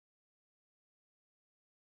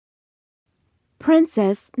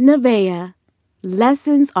Princess Nevaeh,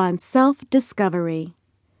 Lessons on Self-Discovery.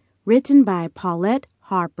 Written by Paulette,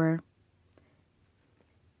 Harper.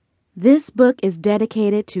 This book is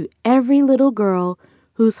dedicated to every little girl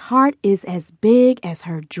whose heart is as big as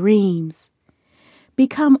her dreams.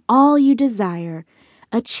 Become all you desire,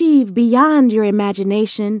 achieve beyond your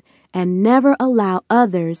imagination, and never allow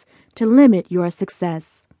others to limit your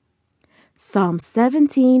success. Psalm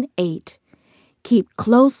 17:8. Keep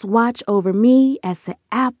close watch over me as the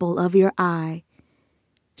apple of your eye.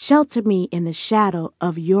 Shelter me in the shadow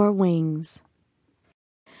of your wings.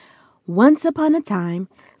 Once upon a time,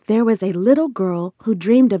 there was a little girl who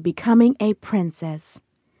dreamed of becoming a princess.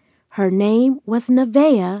 Her name was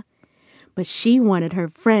Nevaeh, but she wanted her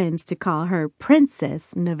friends to call her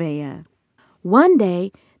Princess Nevaeh. One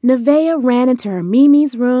day, Nevaeh ran into her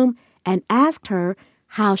Mimi's room and asked her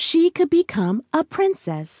how she could become a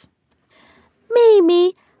princess.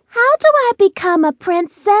 "Mimi, how do I become a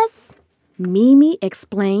princess?" Mimi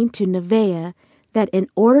explained to Nevaeh that in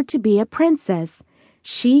order to be a princess,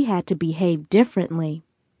 she had to behave differently.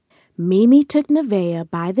 Mimi took Nevaeh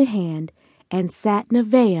by the hand and sat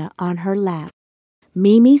Nevaeh on her lap.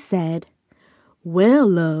 Mimi said, "Well,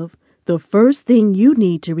 love, the first thing you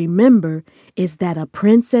need to remember is that a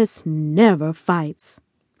princess never fights."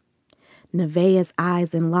 Nevaeh's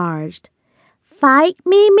eyes enlarged. "Fight,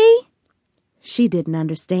 Mimi?" She didn't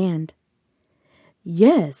understand.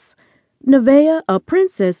 "Yes, Nevaeh, a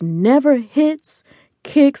princess never hits,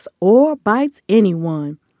 kicks, or bites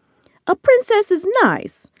anyone. A princess is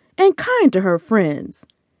nice and kind to her friends.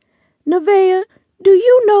 Nevaeh, do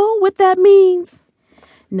you know what that means?"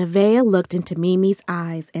 Nevaeh looked into Mimi's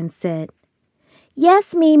eyes and said,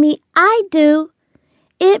 "Yes, Mimi, I do.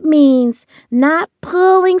 It means not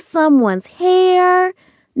pulling someone's hair,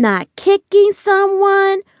 not kicking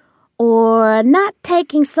someone, or not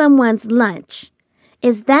taking someone's lunch.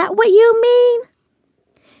 Is that what you mean?"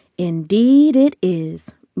 "Indeed it is,"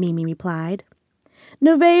 Mimi replied.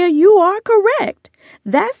 "Nevaeh, you are correct.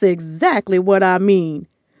 That's exactly what I mean.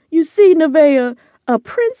 You see, Nevaeh, a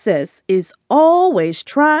princess is always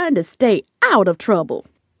trying to stay out of trouble."